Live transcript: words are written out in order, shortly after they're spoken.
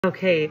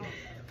Okay,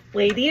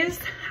 ladies,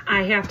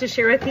 I have to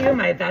share with you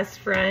my best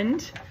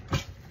friend,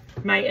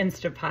 my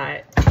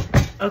Instapot.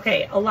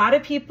 Okay, a lot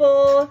of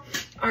people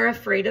are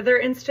afraid of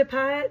their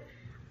Instapot.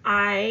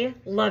 I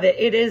love it.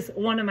 It is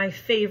one of my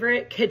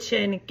favorite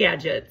kitchen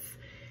gadgets.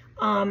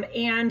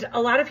 And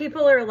a lot of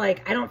people are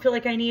like, I don't feel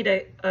like I need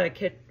a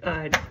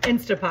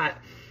Instapot.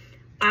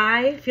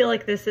 I feel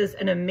like this is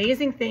an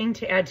amazing thing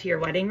to add to your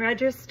wedding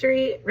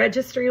registry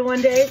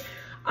one day.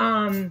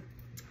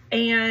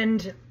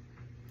 And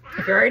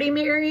if you're already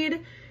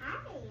married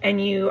and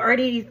you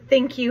already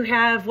think you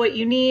have what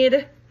you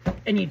need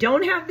and you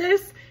don't have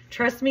this,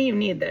 trust me, you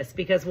need this,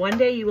 because one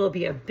day you will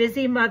be a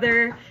busy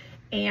mother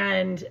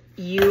and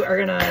you are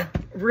gonna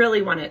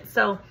really want it.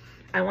 So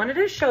I wanted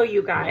to show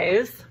you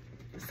guys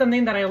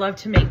something that I love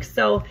to make.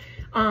 So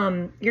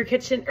your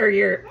kitchen,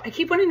 or I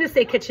keep wanting to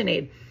say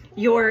KitchenAid,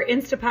 your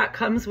Instapot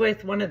comes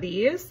with one of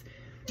these.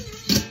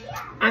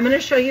 I'm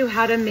gonna show you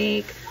how to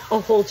make a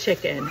whole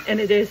chicken, and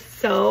it is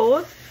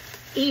so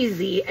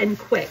easy and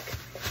quick.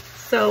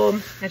 So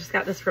I just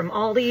got this from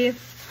Aldi.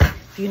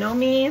 If you know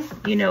me,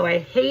 you know I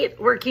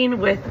hate working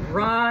with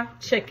raw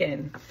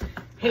chicken.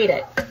 Hate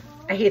it.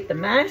 I hate the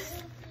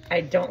mess.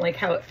 I don't like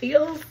how it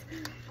feels.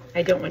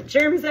 I don't want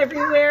germs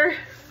everywhere.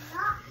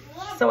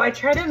 So I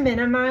try to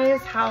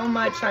minimize how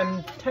much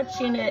I'm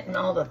touching it and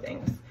all the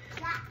things.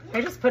 I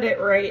just put it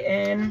right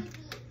in,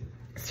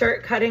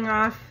 start cutting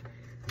off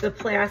the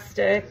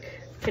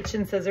plastic.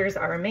 Kitchen scissors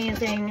are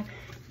amazing.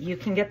 You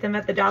can get them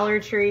at the Dollar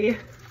Tree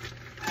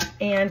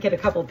and get a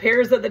couple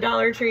pairs at the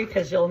Dollar Tree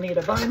because you'll need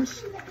a bunch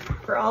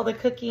for all the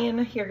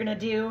cooking you're gonna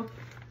do.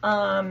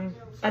 And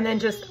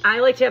then I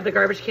like to have the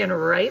garbage can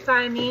right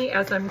by me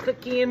as I'm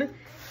cooking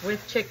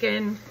with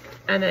chicken.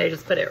 And then I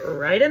just put it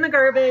right in the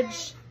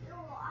garbage.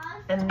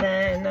 And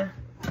then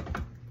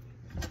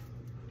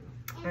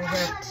I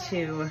have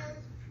to,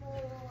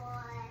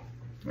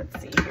 let's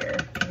see here.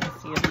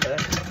 Let's see if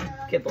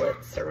the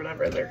giblets or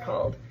whatever they're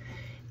called.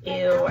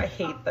 Ew, I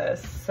hate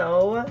this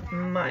so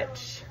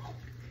much.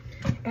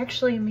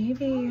 Actually,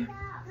 maybe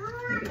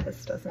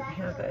this doesn't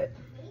have it.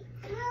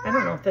 I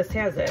don't know if this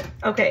has it.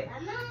 Okay.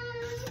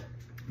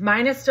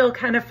 Mine is still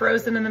kind of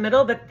frozen in the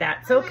middle, but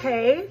that's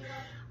okay.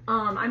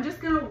 I'm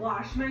just gonna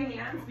wash my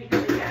hands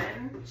because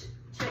again,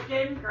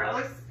 chicken,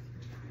 gross.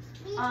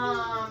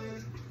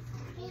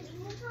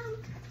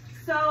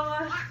 So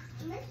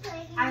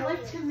I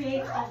like to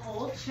make a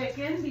whole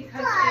chicken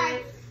because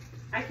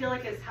I feel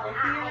like it's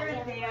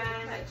healthier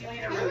than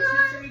doing a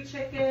rotisserie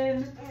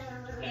chicken.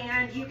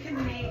 And you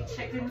can make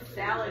chicken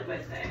salad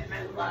with it.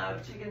 I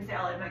love chicken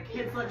salad. My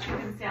kids love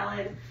chicken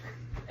salad.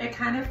 It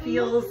kind of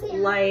feels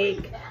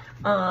like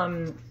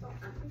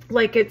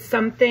it's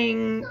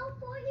something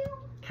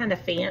kind of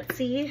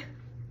fancy,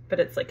 but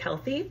it's like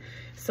healthy.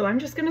 So I'm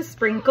just gonna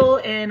sprinkle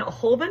in a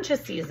whole bunch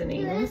of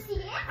seasonings.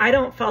 I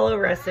don't follow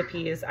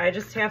recipes, I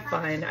just have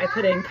fun. I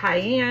put in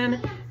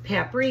cayenne,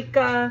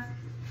 paprika,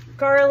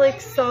 garlic,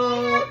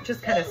 salt,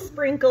 just kind of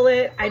sprinkle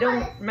it. I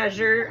don't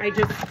measure, I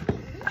just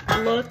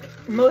look.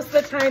 Most of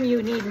the time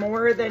you need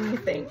more than you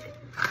think.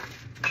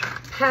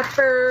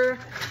 Pepper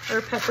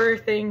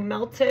thing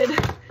melted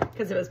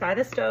because it was by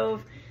the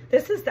stove.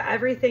 This is the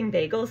Everything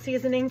Bagel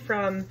seasoning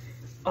from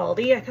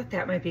Aldi. I thought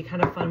that might be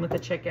kind of fun with the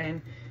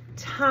chicken.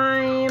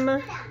 Thyme.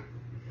 I'm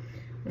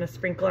gonna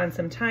sprinkle on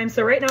some thyme.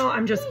 So right now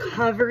I'm just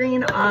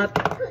covering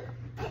up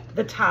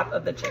the top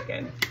of the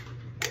chicken.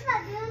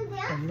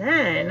 And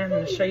then I'm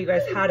gonna show you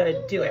guys how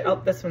to do it. Oh,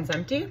 this one's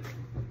empty.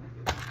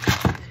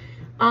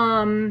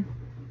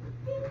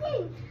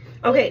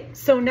 Okay,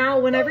 so now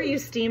whenever you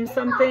steam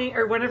something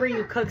or whenever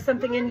you cook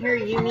something in here,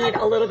 you need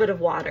a little bit of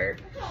water.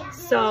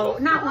 So,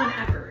 not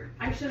whenever,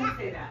 I shouldn't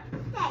say that.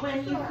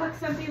 When you cook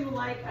something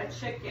like a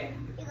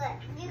chicken,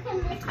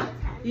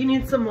 you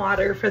need some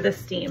water for the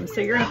steam. So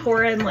you're gonna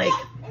pour in like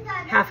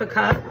half a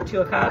cup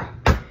to a cup.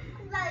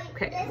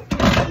 Okay,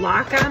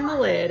 lock on the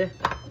lid,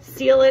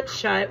 seal it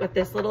shut with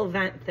this little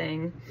vent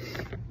thing.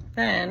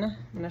 Then, I'm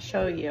gonna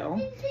show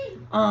you.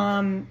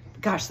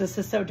 Gosh, this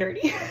is so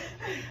dirty.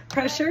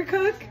 Pressure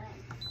cook.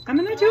 I'm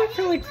gonna do it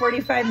for like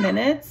 45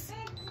 minutes,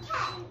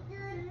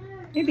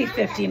 maybe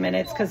 50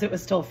 minutes because it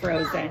was still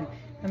frozen.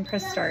 And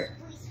press start.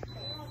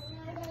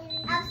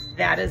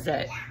 That is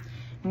it.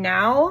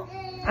 Now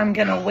I'm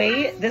gonna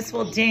wait. This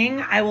will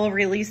ding. I will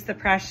release the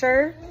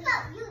pressure.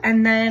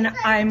 And then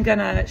I'm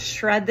gonna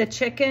shred the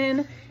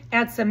chicken,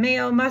 add some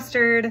mayo,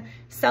 mustard,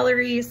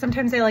 celery.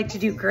 Sometimes I like to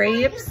do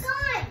grapes.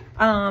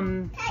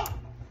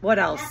 What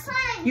else?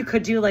 You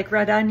could do like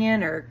red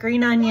onion or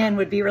green onion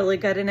would be really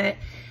good in it.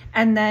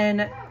 And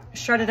then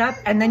shred it up.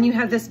 And then you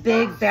have this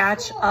big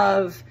batch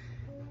of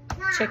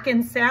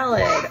chicken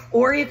salad.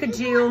 Or you could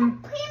do,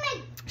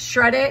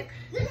 shred it,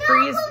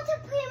 freeze.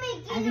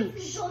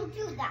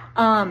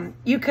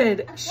 You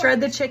could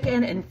shred the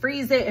chicken and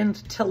freeze it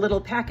into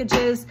little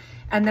packages.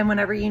 And then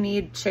whenever you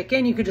need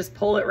chicken, you could just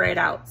pull it right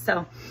out.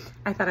 So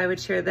I thought I would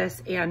share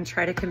this and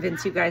try to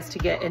convince you guys to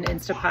get an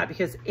Instapot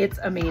because it's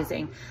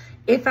amazing.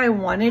 If I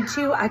wanted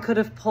to, I could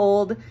have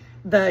pulled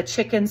the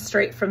chicken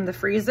straight from the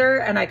freezer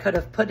and I could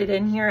have put it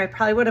in here. I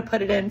probably would have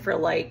put it in for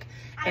like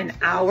an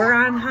hour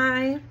on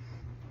high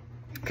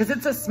because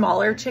it's a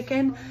smaller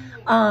chicken.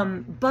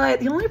 But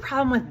the only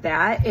problem with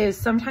that is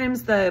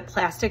sometimes the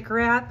plastic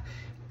wrap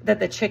that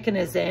the chicken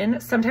is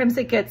in, sometimes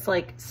it gets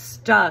like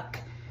stuck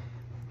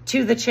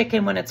to the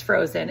chicken when it's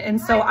frozen. And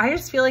so I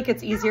just feel like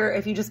it's easier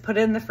if you just put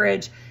it in the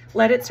fridge,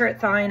 let it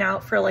start thawing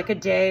out for like a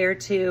day or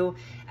two,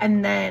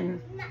 and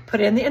then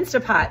put it in the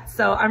Instapot.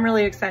 So I'm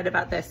really excited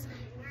about this.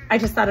 I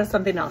just thought of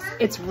something else.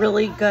 It's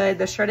really good.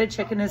 The shredded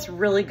chicken is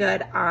really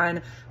good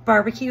on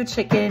barbecue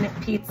chicken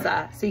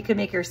pizza. So you can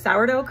make your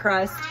sourdough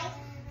crust,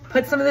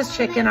 put some of this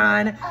chicken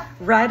on,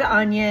 red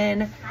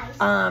onion,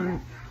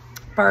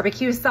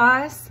 barbecue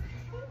sauce,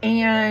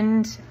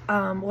 and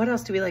what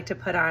else do we like to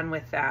put on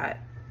with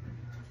that?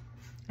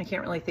 I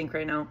can't really think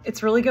right now.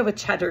 It's really good with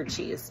cheddar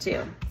cheese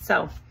too.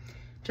 So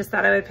just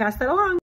thought I would pass that along.